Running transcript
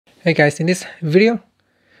Hey guys, in this video,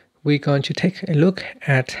 we're going to take a look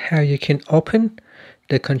at how you can open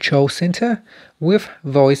the control center with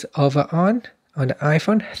VoiceOver On the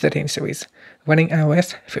iPhone 13 series running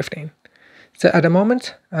iOS 15. So at the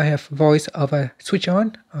moment, I have VoiceOver switch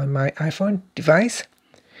on my iPhone device.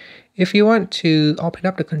 If you want to open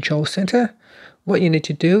up the control center, what you need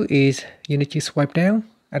to do is you need to swipe down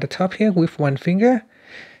at the top here with one finger.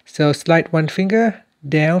 So slide one finger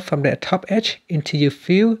down from the top edge until you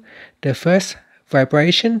feel the first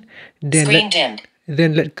vibration, then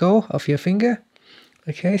let go of your finger.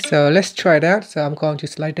 Okay, so let's try it out. So I'm going to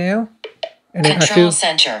slide down, and then Control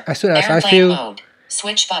center. as soon as Airplane I feel mode.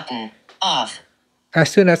 Switch button off. as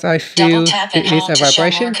soon as I feel Double tap there and is hold a to show more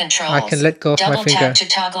vibration, controls. I can let go of my Double finger. tap to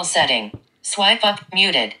toggle setting. Swipe up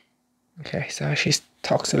muted. Okay, so she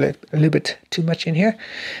talks a little bit too much in here.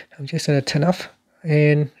 I'm just gonna turn off.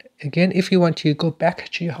 And again, if you want to go back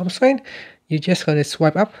to your home screen, you're just gonna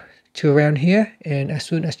swipe up to around here, and as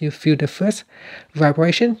soon as you feel the first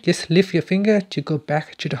vibration, just lift your finger to go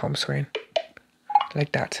back to the home screen,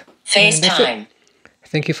 like that. FaceTime.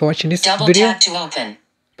 Thank you for watching this Double video. tap to open.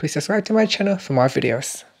 Please subscribe to my channel for more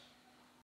videos.